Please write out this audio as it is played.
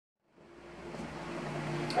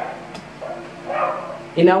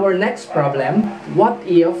In our next problem, what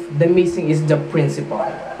if the missing is the principal?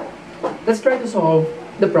 Let's try to solve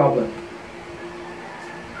the problem.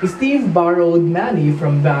 Steve borrowed money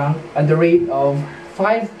from bank at the rate of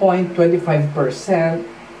 5.25%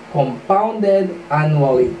 compounded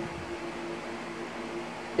annually.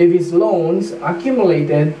 If his loans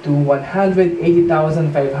accumulated to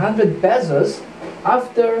 180,500 pesos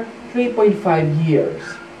after 3.5 years,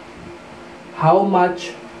 how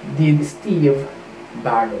much did Steve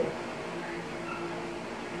borrow?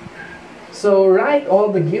 So write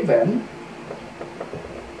all the given.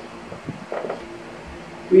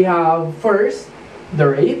 We have first the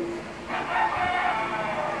rate,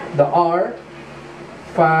 the R,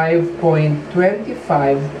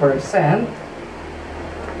 5.25%,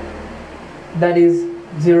 that is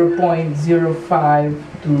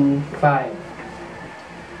 0.0525.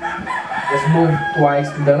 Let's move twice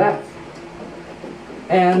to the left.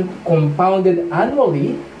 And compounded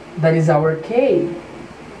annually, that is our K.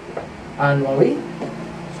 Annually,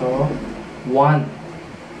 so 1.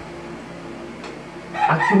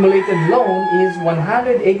 Accumulated loan is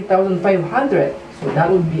 180,500, so that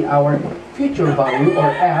would be our future value,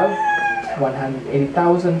 or F,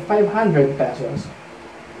 180,500 pesos.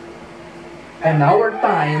 And our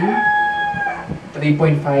time,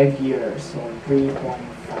 3.5 years, so 3.5.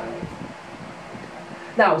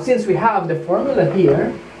 Now, since we have the formula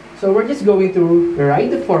here, so we're just going to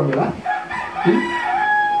write the formula.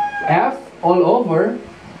 F all over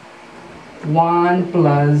 1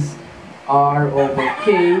 plus R over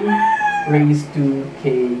K raised to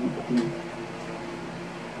KT.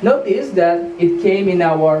 Notice that it came in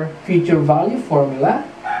our future value formula.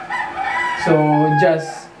 So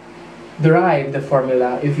just derive the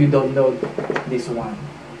formula if you don't know this one.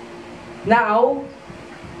 Now,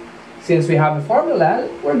 since we have a formula,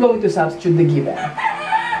 we're going to substitute the given.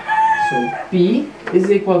 So P is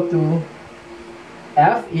equal to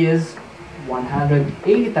F is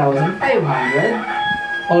 180,500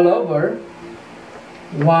 all over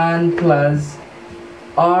 1 plus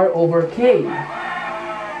R over K.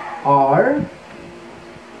 R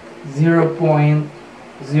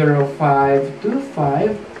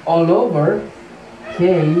 0.0525 all over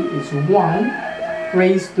K is 1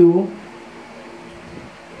 raised to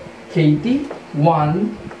KT,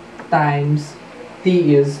 1 times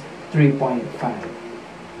T is 3.5.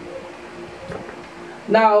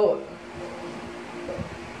 Now,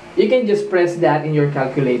 you can just press that in your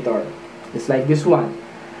calculator, just like this one.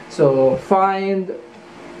 So, find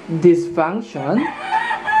this function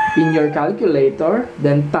in your calculator,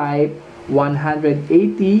 then type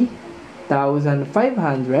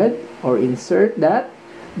 180,500 or insert that,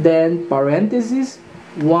 then parenthesis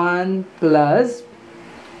 1 plus,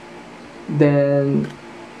 then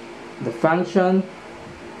the function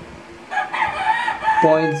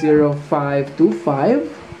 0.0525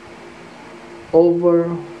 over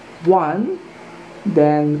 1,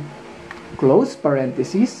 then close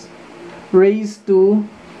parenthesis, raised to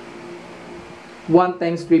 1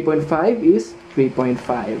 times 3.5 is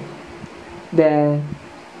 3.5. Then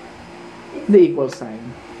the equal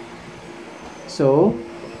sign. So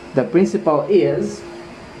the principal is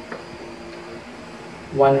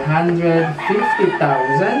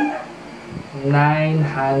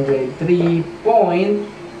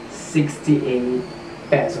 150,903.68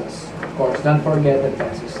 pesos. Of course, don't forget the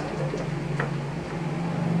peso sign.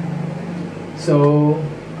 So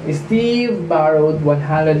Steve borrowed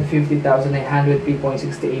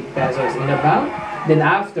 150,903.68 pesos in a bank. Then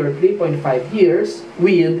after 3.5 years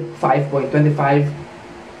with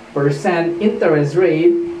 5.25% interest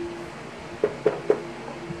rate,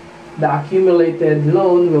 the accumulated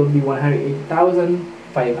loan will be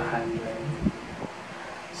 108,500.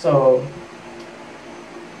 So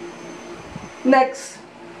next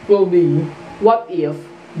will be, what if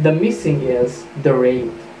the missing is the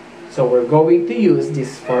rate? So we're going to use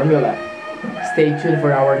this formula. Stay tuned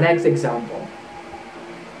for our next example.